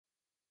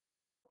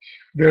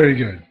Very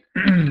good.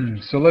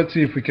 So let's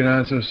see if we can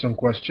answer some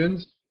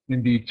questions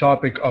in the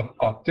topic of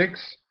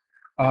optics.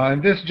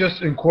 And this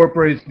just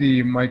incorporates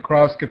the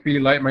microscopy,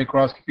 light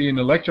microscopy, and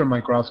electron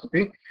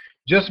microscopy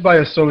just by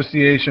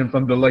association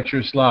from the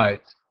lecture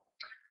slides.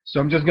 So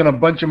I'm just going to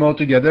bunch them all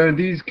together, and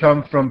these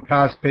come from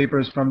past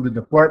papers from the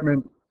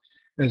department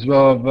as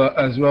well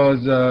as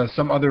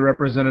some other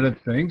representative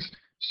things.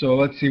 So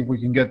let's see if we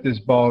can get this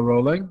ball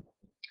rolling.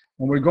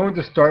 And we're going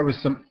to start with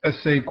some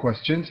essay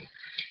questions.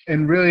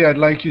 And really, I'd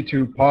like you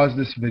to pause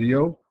this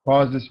video,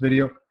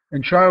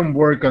 and try and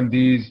work on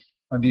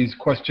these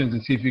questions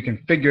and see if you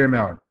can figure them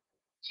out.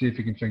 See if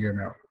you can figure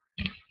them out.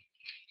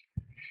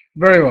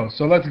 Very well.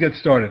 So let's get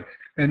started.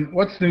 And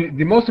what's the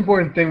most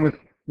important thing with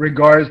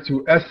regards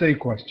to essay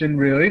question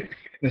really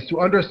is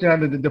to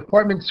understand that the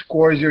department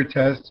scores your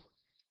test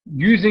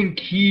using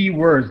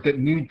keywords that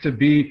need to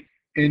be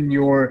in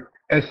your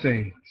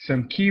essay.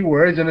 Some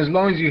keywords, and as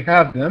long as you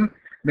have them,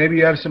 maybe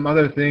you have some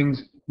other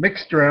things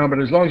mixed around,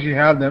 but as long as you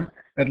have them,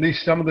 at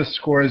least some of the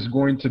score is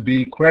going to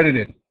be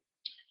credited.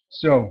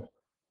 So,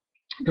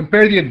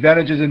 compare the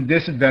advantages and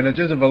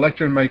disadvantages of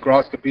electron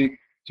microscopy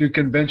to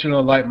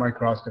conventional light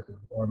microscopy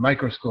or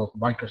microscope.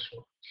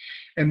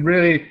 And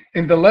really,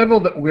 in the level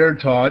that we're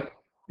taught,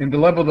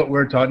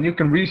 and you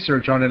can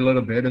research on it a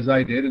little bit, as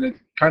I did, and it's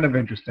kind of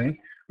interesting.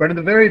 But in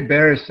the very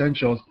bare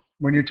essentials,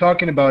 when you're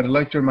talking about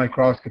electron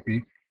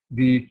microscopy,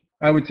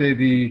 I would say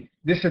the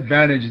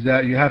disadvantage is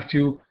that you have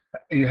to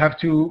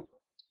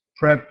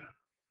prep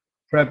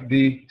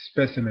the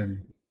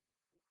specimen.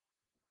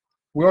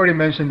 We already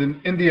mentioned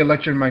in the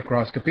electron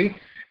microscopy,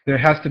 there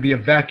has to be a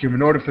vacuum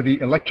in order for the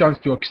electrons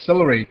to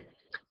accelerate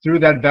through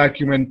that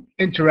vacuum and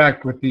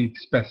interact with the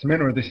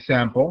specimen or the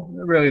sample.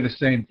 They're really the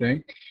same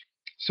thing.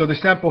 So the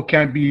sample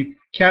can't be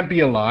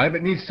alive.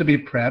 It needs to be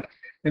prepped.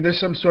 And there's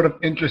some sort of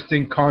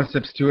interesting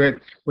concepts to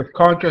it with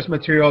contrast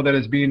material that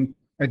is being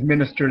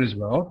administered as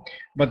well.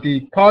 But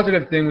the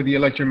positive thing with the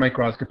electron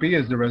microscopy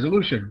is the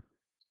resolution.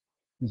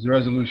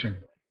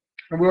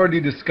 And we already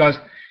discussed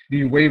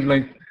the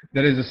wavelength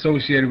that is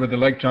associated with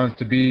electrons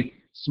to be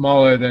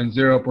smaller than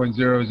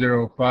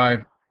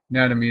 0.005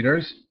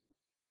 nanometers.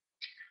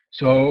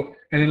 So,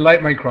 and in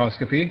light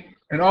microscopy,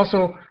 and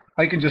also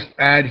I can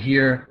add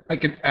here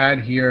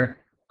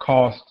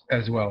cost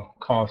as well.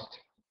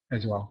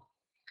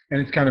 And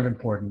it's kind of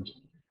important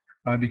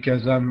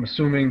because I'm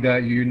assuming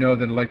that you know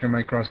that electron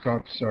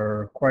microscopes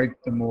are quite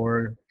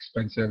more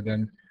expensive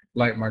than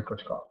light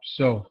microscopes.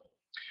 So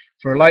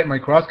for light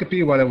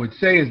microscopy, what I would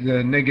say is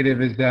the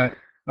negative is that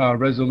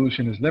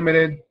resolution is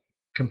limited.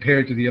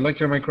 Compared to the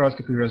electron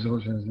microscopy,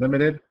 resolution is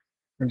limited.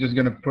 I'm just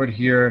going to put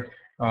here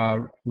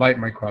light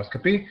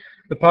microscopy.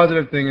 The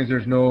positive thing is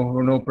there's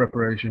no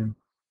preparation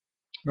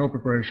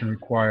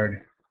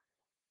required,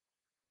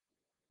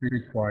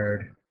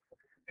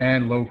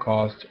 and low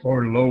cost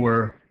or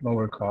lower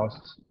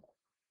costs.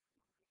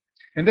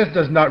 And this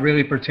does not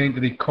really pertain to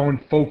the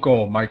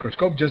confocal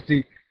microscope, just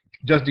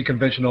the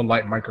conventional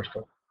light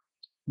microscope.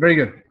 Very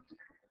good.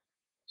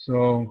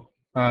 So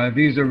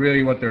these are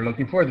really what they're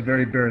looking for. It's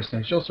very, very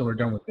essential. So we're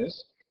done with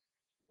this.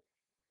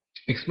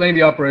 Explain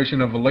the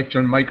operation of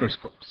electron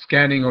microscope,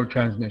 scanning or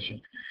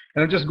transmission.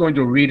 And I'm just going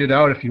to read it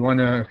out. If you want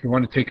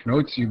to take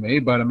notes, you may,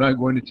 but I'm not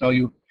going to tell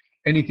you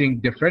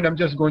anything different. I'm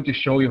just going to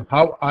show you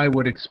how I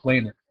would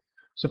explain it.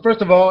 So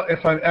first of all,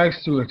 if I'm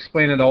asked to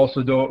explain it,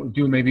 also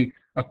do maybe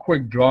a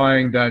quick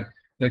drawing that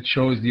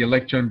shows the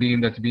electron beam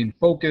that's being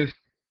focused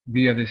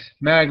via this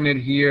magnet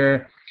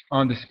here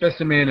on the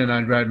specimen, and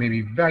I'd write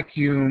maybe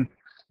vacuum,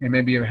 and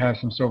maybe I have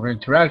some sort of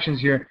interactions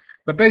here.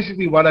 But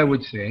basically what I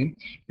would say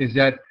is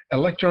that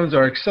electrons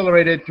are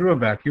accelerated through a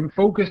vacuum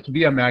focused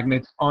via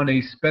magnets on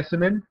a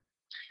specimen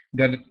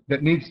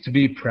that needs to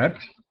be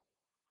prepped.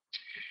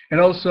 And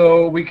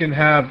also we can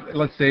have,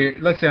 let's say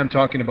I'm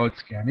talking about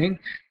scanning,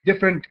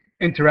 different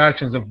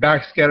interactions of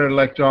backscattered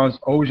electrons,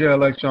 Auger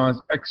electrons,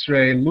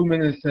 X-ray,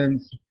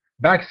 luminescence.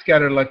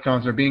 Backscattered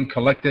electrons are being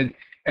collected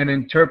and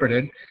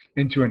interpreted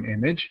into an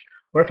image.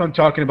 Or if I'm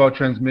talking about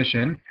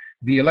transmission,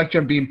 the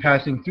electron beam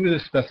passing through the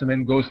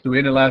specimen goes through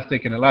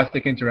inelastic and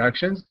elastic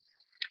interactions,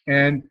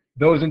 and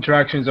those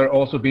interactions are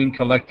also being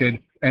collected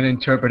and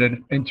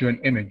interpreted into an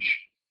image.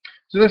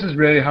 So this is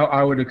really how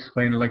I would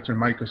explain electron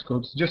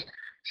microscopes,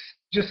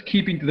 just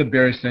keeping to the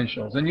bare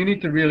essentials. And you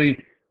need to really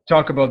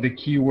talk about the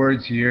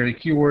keywords here. The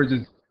keywords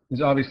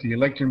is obviously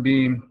electron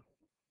beam,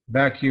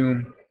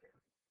 vacuum,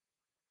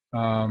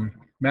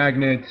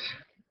 magnets,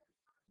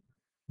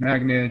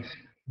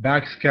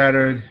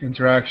 backscattered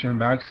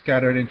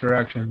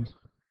interactions,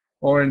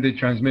 or in the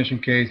transmission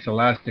case,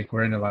 elastic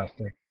or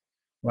inelastic,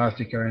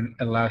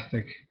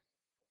 elastic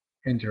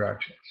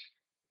interactions.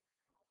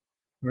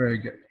 Very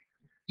good.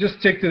 Just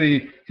stick to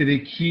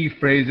the key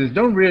phrases.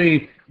 Don't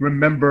really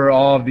remember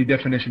all of the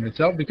definition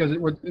itself because it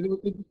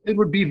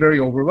would be very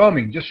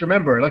overwhelming. Just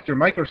remember, electron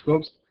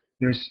microscopes,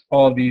 there's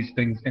all these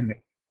things in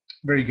there.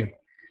 Very good.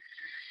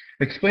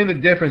 Explain the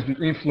difference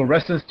between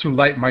fluorescence to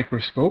light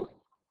microscope.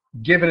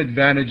 Give an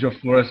advantage of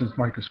fluorescence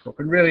microscope.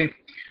 And really,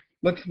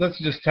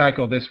 let's just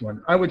tackle this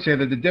one. I would say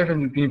that the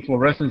difference between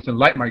fluorescence and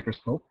light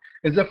microscope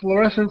is that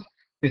fluorescence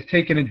is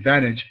taking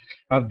advantage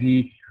of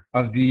the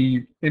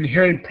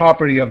inherent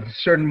property of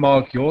certain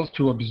molecules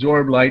to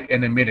absorb light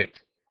and emit it.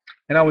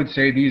 And I would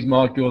say these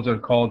molecules are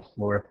called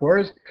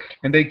fluorophores,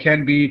 and they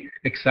can be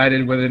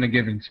excited within a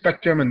given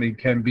spectrum, and they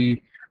can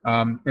be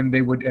and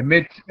they would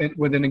emit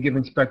within a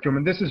given spectrum.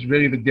 And this is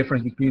really the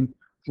difference between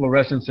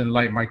fluorescence and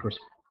light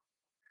microscope.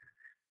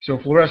 So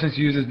fluorescence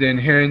uses the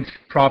inherent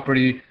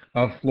property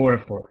of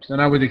fluorophores.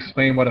 And I would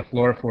explain what a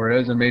fluorophore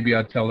is, and maybe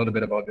I'll tell a little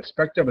bit about the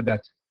spectra, but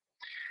that's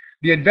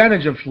the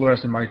advantage of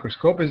fluorescent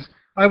microscope is,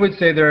 I would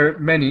say there are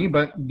many,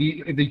 but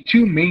the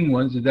two main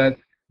ones is that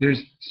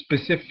there's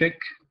specific,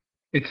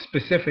 it's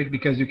specific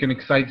because you can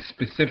excite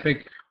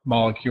specific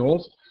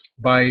molecules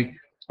by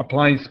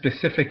applying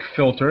specific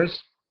filters,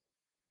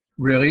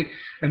 really.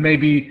 And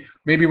maybe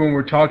when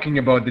we're talking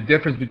about the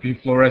difference between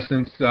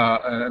fluorescence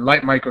and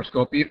light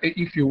microscope,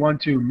 if you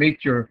want to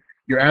make your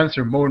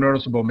answer more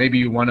noticeable, maybe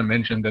you want to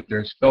mention that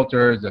there's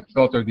filters that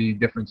filter the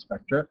different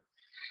spectra.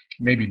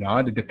 Maybe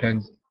not. It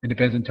depends. It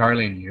depends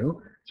entirely on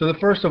you. So the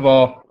first of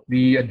all,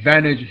 the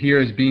advantage here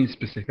is being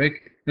specific,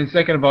 and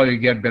second of all, you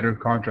get better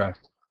contrast.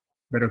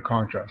 Better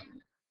contrast.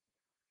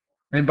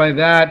 And by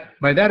that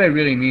I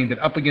really mean that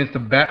up against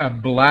a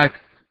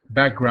black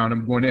background,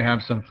 I'm going to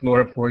have some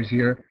fluorophores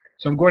here.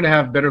 So I'm going to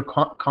have better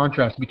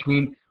contrast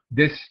between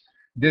this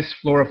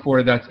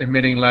fluorophore that's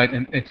emitting light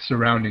and its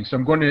surroundings. So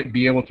I'm going to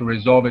be able to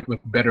resolve it with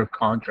better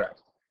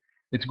contrast.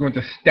 It's going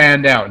to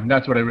stand out, and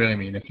that's what I really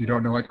mean. If you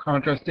don't know what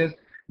contrast is,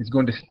 it's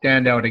going to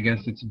stand out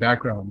against its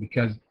background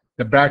because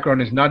the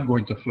background is not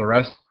going to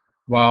fluoresce,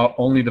 while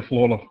only the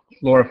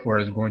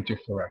fluorophore is going to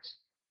fluoresce.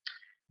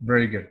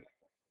 Very good.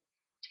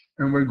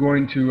 And we're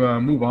going to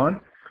move on.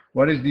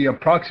 What is the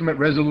approximate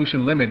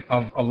resolution limit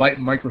of a light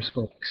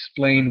microscope?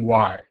 Explain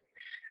why.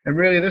 And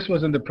really, this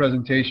was in the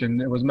presentation.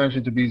 It was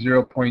mentioned to be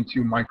 0.2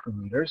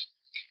 micrometers.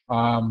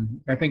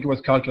 I think it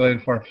was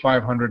calculated for a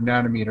 500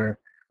 nanometer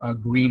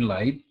green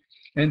light.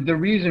 And the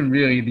reason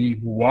really, the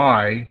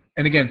why,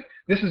 and again,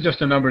 this is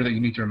just a number that you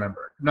need to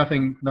remember.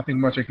 Nothing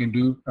much I can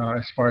do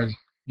as far as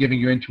giving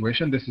you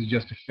intuition. This is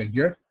just a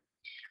figure.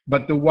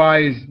 But the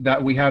why is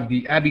that we have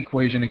the AB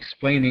equation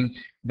explaining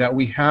that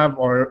we have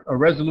our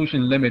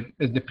resolution limit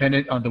is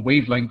dependent on the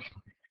wavelength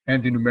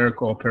and the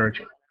numerical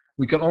aperture.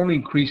 We can only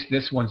increase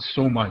this one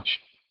so much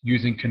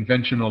using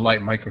conventional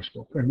light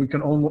microscope, and we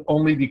can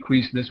only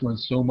decrease this one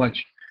so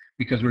much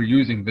because we're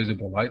using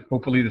visible light.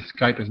 Hopefully the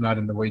Skype is not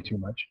in the way too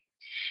much.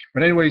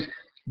 But anyways,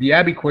 the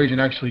AB equation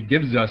actually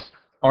gives us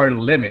our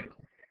limit,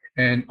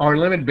 and our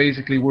limit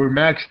basically we're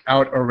maxed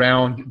out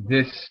around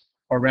this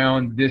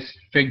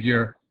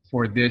figure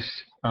for this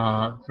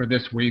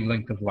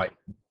wavelength of light.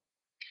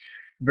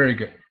 Very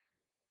good.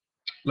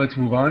 Let's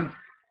move on.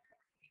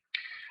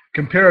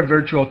 Compare a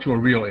virtual to a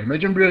real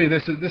image, and really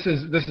this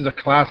is a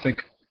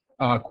classic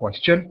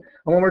question.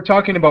 And when we're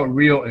talking about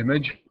real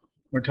image,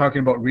 we're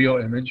talking about real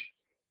image.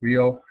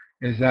 Real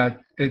is that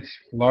it's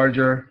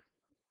larger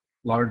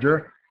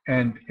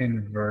and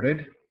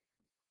inverted.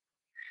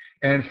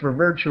 And for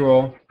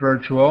virtual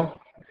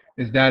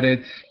is that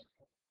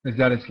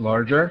it's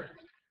larger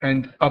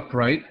and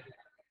upright,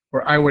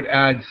 or I would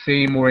add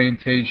same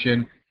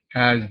orientation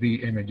as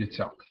the image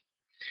itself.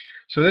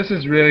 So this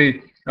is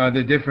really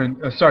the different,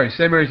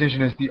 same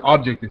orientation as the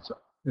object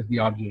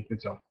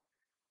itself.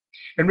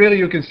 And really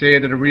you can say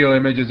that a real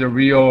image is a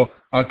real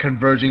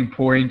converging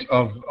point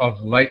of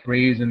light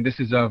rays, and this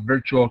is a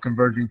virtual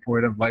converging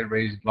point of light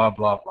rays, blah,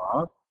 blah,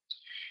 blah.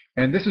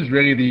 And this is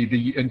really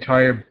the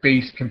entire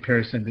base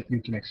comparison that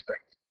you can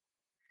expect.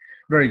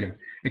 Very good.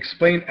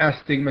 Explain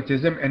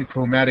astigmatism and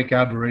chromatic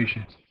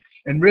aberrations.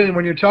 And really,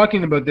 when you're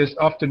talking about this,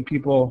 often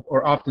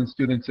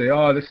students say,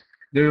 oh,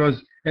 there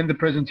was, in the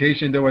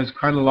presentation, there was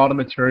kind of a lot of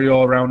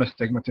material around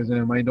astigmatism,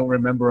 and I don't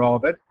remember all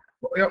of it.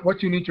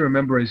 What you need to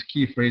remember is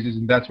key phrases,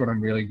 and that's what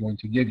I'm really going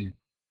to give you.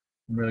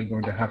 I'm really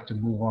going to have to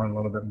move on a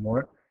little bit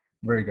more.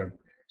 Very good.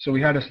 So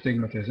we had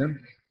astigmatism.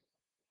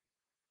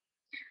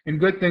 And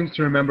good things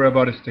to remember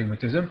about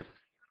astigmatism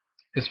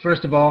is,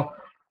 first of all,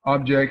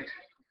 object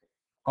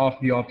off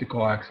the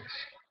optical axis.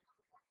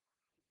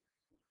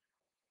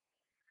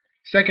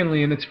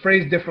 Secondly, and it's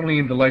phrased differently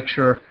in the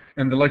lecture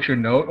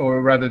note,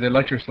 or rather the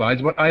lecture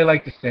slides, what I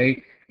like to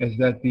say is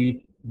that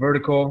the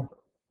vertical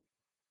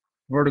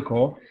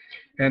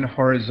and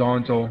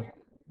horizontal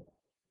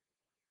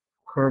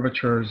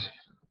curvatures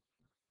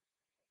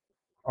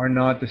are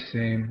not the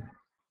same,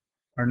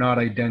 are not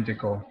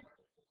identical,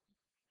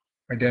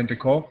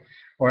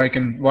 or I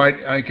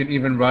can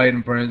even write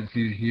in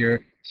parentheses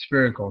here,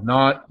 spherical,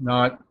 not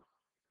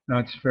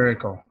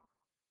spherical,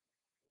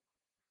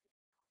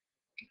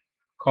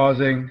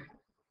 causing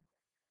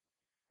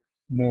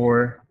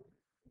more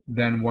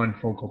than one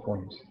focal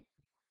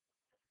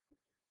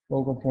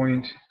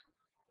point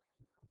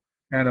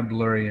and a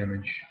blurry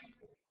image.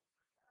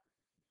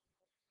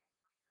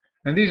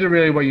 And these are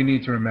really what you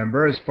need to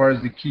remember as far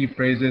as the key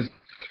phrases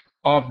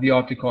off the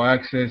optical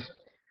axis,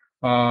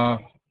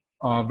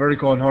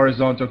 vertical and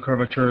horizontal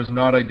curvatures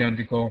not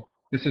identical,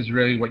 This is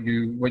really what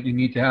you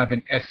need to have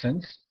in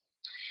essence.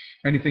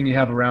 Anything you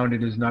have around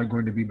it is not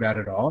going to be bad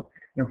at all.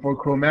 And for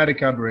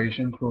chromatic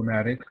aberration,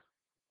 chromatic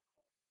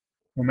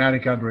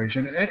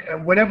aberration,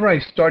 and whenever I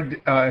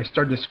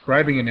start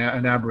describing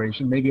an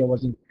aberration, maybe I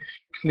wasn't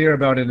clear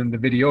about it in the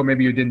video,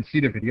 maybe you didn't see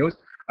the videos,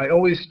 I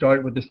always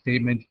start with the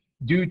statement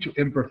due to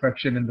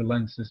imperfection in the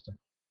lens system.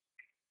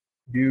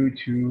 Due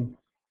to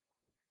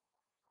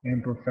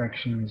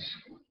imperfections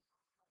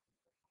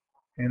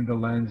in the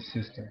lens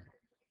system.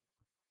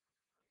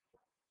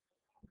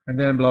 And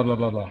then blah, blah,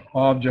 blah, blah.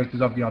 Object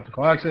is of the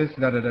optical axis,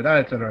 da, da, da, da,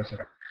 etc.,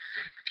 etc.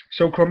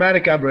 So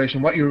chromatic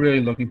aberration, what you're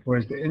really looking for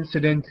is the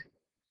incident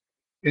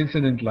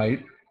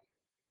light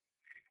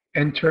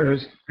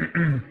enters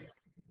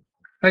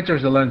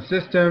enters the lens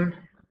system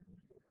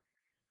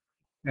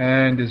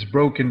and is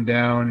broken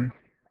down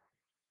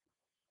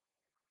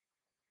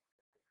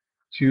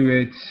to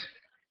its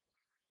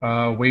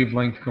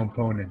wavelength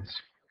components.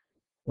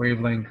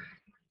 Wavelength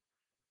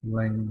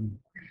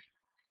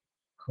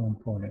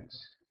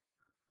components.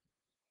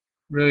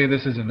 Really,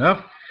 this is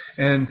enough.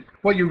 And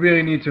what you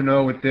really need to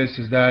know with this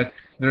is that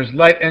there's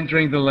light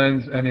entering the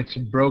lens and it's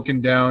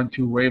broken down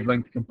to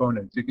wavelength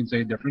components. You can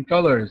say different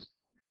colors,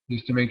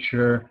 just to make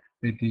sure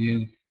that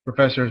the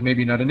professor is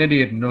maybe not an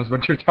idiot and knows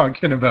what you're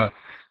talking about.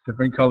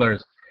 Different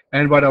colors.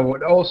 And what I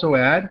would also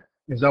add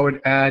is I would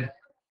add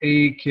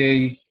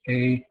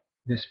AKA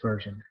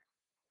dispersion.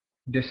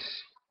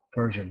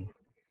 Dispersion.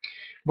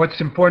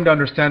 What's important to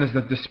understand is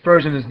that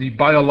dispersion is the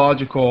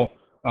biological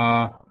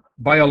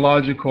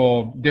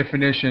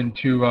definition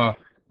to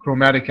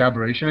chromatic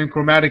aberration, and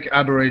chromatic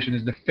aberration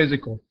is the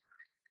physical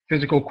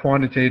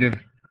quantitative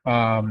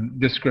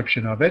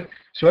description of it.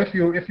 So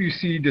if you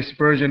see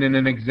dispersion in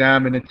an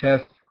exam, in a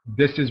test,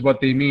 this is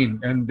what they mean,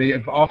 and they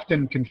have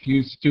often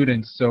confused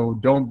students. So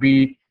don't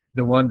be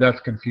the one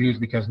that's confused,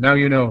 because now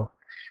you know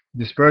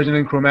dispersion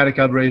and chromatic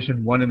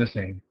aberration, one and the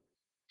same.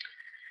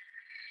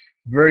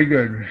 Very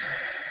good.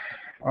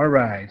 All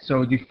right,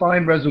 so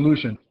define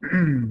resolution.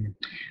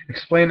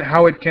 Explain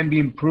how it can be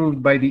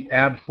improved by the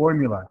AB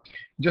formula.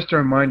 Just a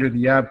reminder,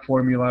 the AB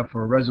formula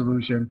for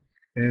resolution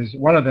is,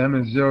 one of them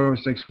is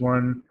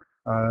 0.61,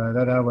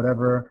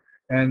 whatever,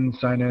 n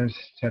sinus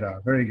theta.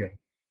 Very good.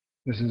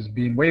 This is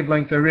beam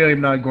wavelength. I really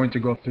am not going to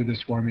go through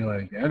this formula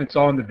again. It's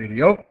all in the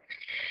video.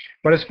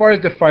 But as far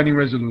as defining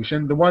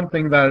resolution, the one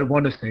thing that I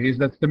want to say is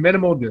that's the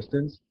minimal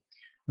distance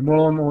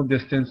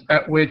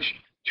at which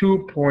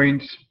 2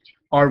 points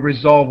are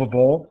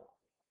resolvable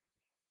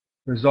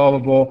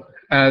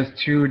as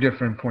two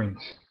different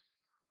points.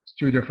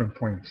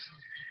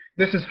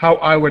 This is how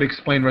I would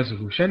explain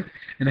resolution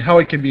and how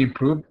it can be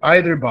improved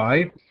either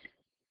by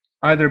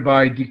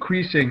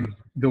decreasing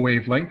the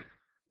wavelength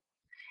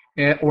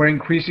or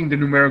increasing the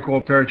numerical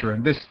aperture.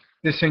 And this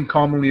thing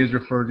commonly is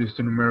referred to as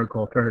the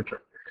numerical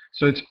aperture.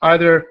 So it's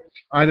either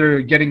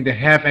getting the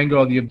half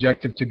angle of the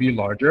objective to be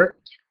larger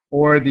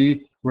or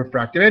the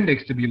refractive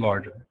index to be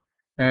larger.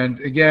 And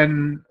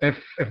again, if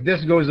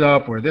this goes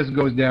up or this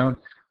goes down,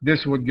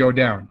 this would go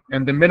down.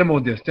 And the minimal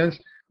distance,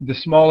 the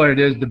smaller it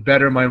is, the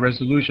better my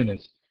resolution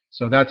is.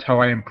 So that's how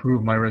I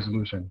improve my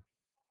resolution.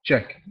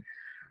 Check.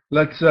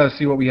 Let's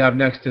see what we have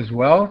next as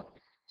well.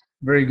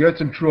 Very good.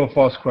 Some true or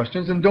false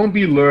questions. And don't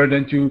be lured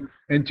into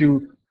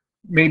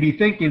maybe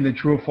thinking that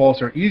true or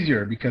false are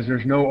easier, because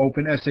there's no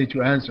open essay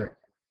to answer.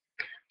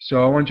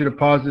 So I want you to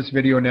pause this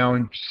video now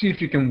and see if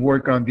you can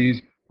work on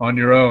these on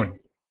your own.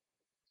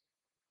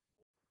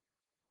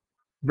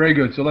 Very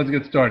good. So let's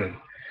get started.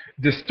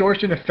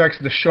 Distortion affects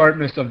the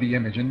sharpness of the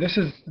image, and this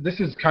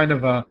is kind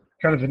of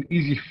an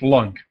easy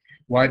flunk.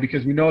 Why?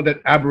 Because we know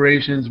that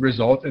aberrations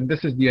result, and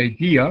this is the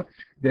idea,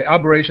 the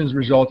aberrations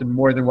result in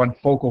more than one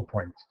focal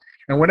point.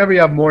 And whenever you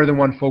have more than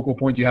one focal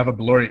point, you have a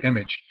blurry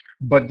image.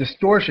 But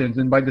distortions,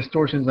 and by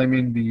distortions I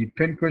mean the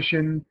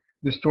pincushion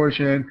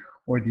distortion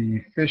or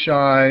the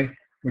fisheye,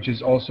 which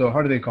is also,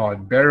 how do they call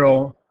it?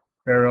 Barrel,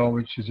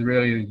 which is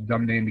really a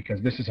dumb name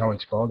because this is how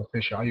it's called, the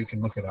fisheye. You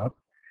can look it up.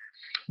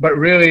 But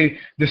really,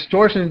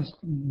 distortions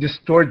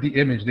distort the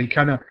image. They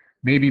kind of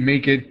maybe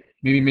make it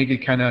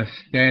kind of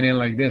stand in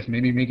like this,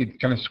 maybe make it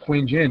kind of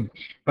squinch in.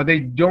 But they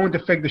don't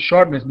affect the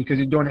sharpness because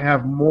you don't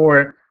have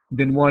more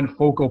than one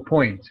focal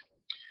point.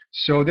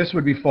 So this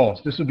would be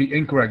false. This would be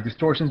incorrect.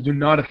 Distortions do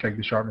not affect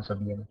the sharpness of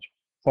the image.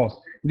 False.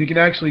 And you can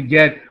actually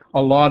get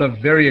a lot of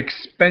very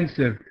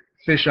expensive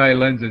fisheye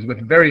lenses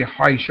with very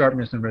high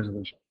sharpness and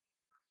resolution.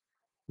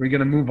 We're going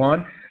to move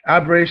on.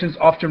 Aberrations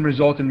often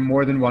result in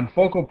more than one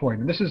focal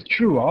point. And this is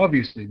true,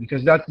 obviously,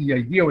 because that's the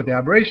idea with the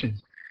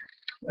aberrations.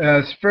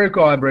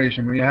 Spherical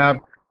aberration,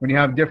 when you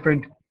have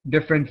different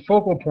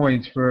focal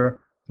points for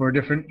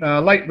different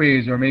light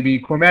rays, or maybe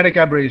chromatic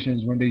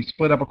aberrations when they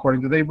split up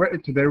according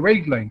to their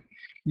wavelength,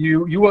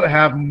 you will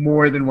have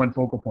more than one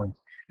focal point.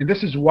 And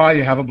this is why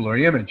you have a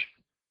blurry image.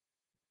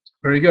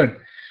 Very good.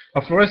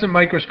 A fluorescent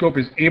microscope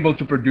is able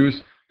to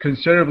produce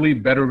considerably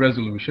better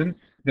resolution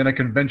than a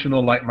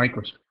conventional light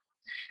microscope.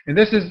 And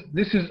this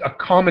is a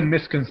common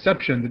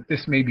misconception that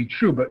this may be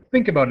true, but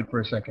think about it for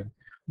a second.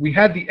 We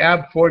had the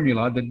AB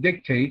formula that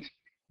dictates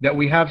that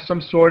we have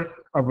some sort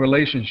of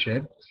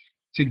relationship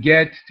to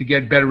get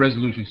better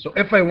resolution. So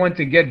if I want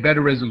to get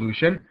better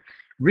resolution,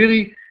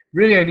 really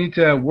I need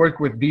to work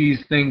with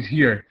these things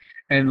here.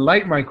 And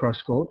light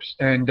microscopes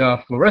and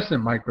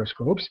fluorescent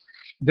microscopes,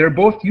 they're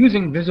both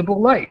using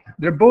visible light.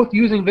 They're both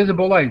using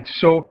visible light.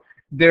 So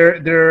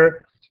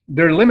their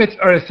limits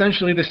are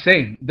essentially the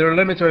same. Their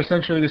limits are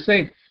essentially the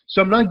same.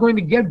 So I'm not going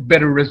to get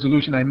better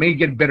resolution. I may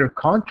get better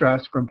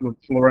contrast from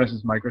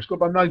fluorescence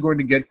microscope. I'm not going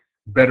to get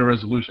better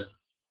resolution.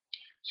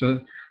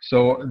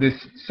 So this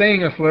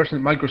saying a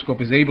fluorescent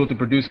microscope is able to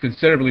produce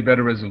considerably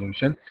better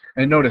resolution.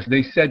 And notice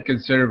they said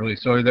considerably,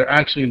 so they're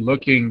actually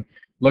looking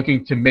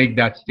to make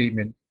that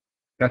statement.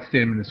 That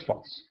statement is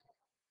false.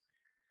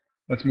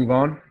 Let's move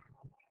on.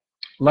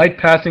 Light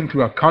passing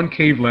through a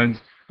concave lens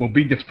will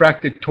be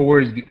diffracted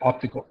towards the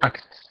optical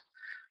axis.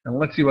 And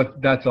let's see what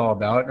that's all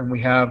about. And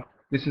we have,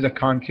 this is a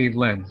concave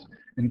lens.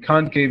 And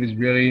concave is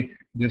really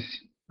this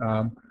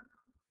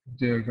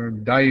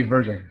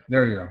diverging.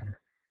 There you go.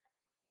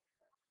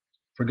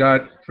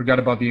 Forgot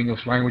about the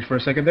English language for a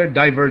second. They're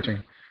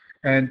diverging.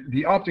 And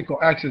the optical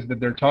axis that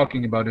they're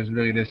talking about is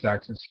really this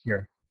axis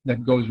here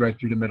that goes right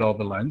through the middle of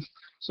the lens.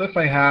 So if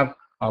I have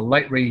a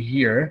light ray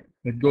here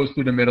that goes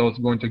through the middle, it's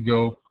going to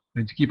go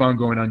and to keep on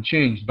going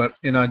unchanged. But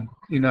in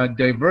a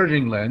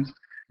diverging lens,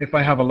 if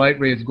I have a light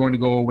ray, it's going to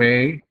go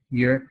away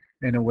here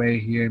and away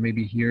here,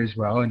 maybe here as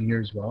well and here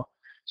as well.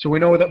 So we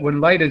know that when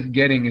light is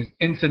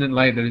incident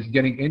light that is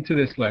getting into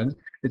this lens,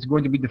 it's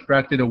going to be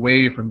diffracted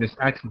away from this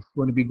axis. It's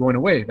going to be going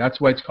away. That's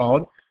why it's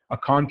called a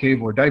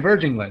concave or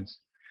diverging lens.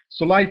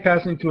 So light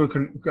passing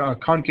through a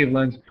concave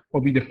lens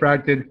will be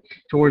diffracted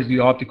towards the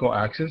optical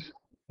axis.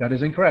 That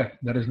is incorrect.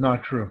 That is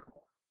not true.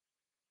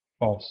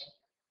 False.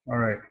 All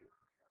right.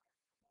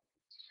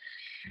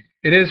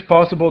 It is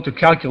possible to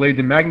calculate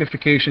the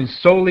magnification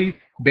solely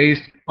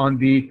based on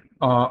the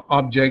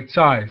object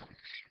size.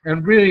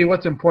 And really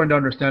what's important to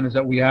understand is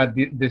that we had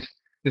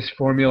this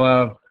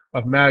formula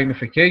of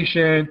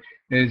magnification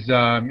is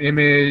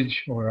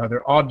image or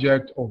other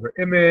object over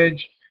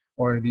image,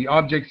 or the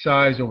object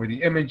size over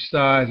the image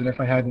size. And if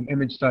I had an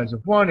image size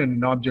of 1 and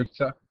an object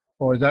size,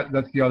 or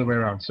that's the other way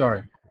around,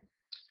 sorry.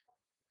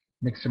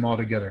 Mix them all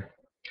together.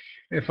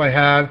 If I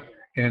have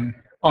an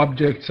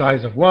object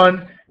size of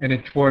 1 and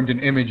it formed an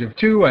image of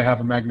 2, I have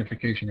a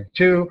magnification of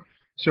 2.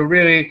 So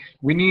really,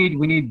 we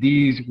need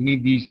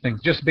these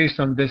things just based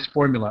on this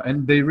formula.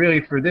 And they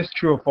really, for this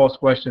true or false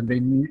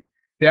question,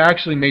 they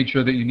actually made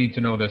sure that you need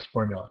to know this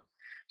formula.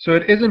 So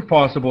it isn't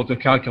possible to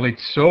calculate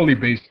solely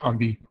based on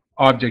the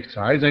object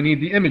size. I need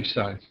the image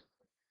size.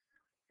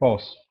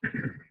 False.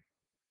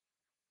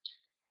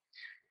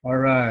 All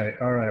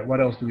right.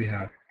 What else do we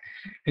have?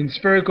 In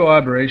spherical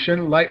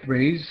aberration, light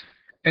rays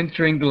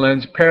entering the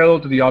lens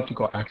parallel to the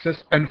optical axis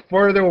and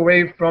further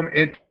away from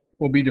it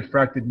will be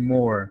diffracted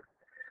more.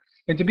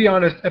 And to be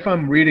honest, if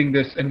I'm reading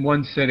this in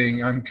one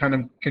sitting, I'm kind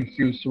of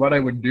confused. So what I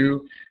would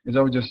do is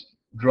I would just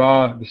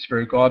draw the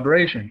spherical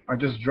aberration. I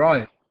just draw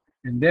it.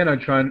 And then I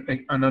try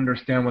and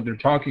understand what they're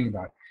talking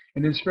about.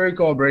 And in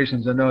spherical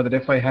aberrations, I know that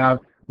if I have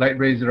light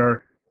rays that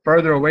are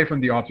further away from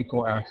the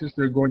optical axis,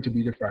 they're going to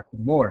be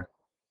diffracted more.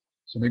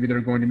 So maybe they're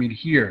going to meet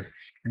here.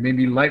 And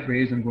maybe light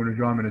rays, I'm going to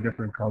draw them in a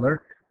different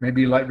color.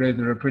 Maybe light rays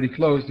that are pretty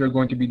close, they're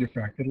going to be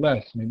diffracted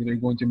less. Maybe they're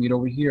going to meet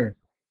over here.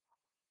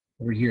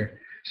 Over here.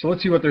 So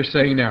let's see what they're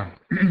saying now.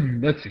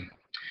 Let's see.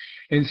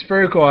 In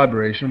spherical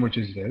aberration, which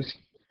is this,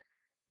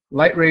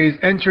 light rays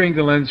entering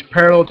the lens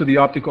parallel to the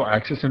optical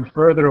axis and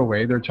further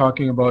away, they're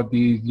talking about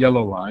these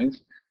yellow lines,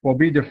 will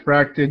be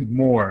diffracted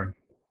more.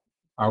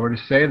 I would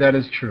say that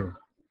is true.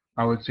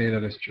 I would say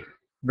that is true.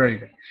 Very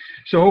good.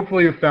 So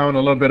hopefully you found a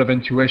little bit of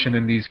intuition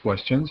in these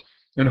questions,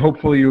 and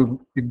hopefully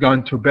you've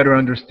gone to a better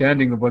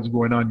understanding of what's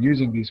going on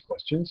using these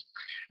questions.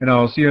 And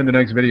I'll see you in the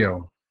next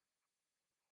video.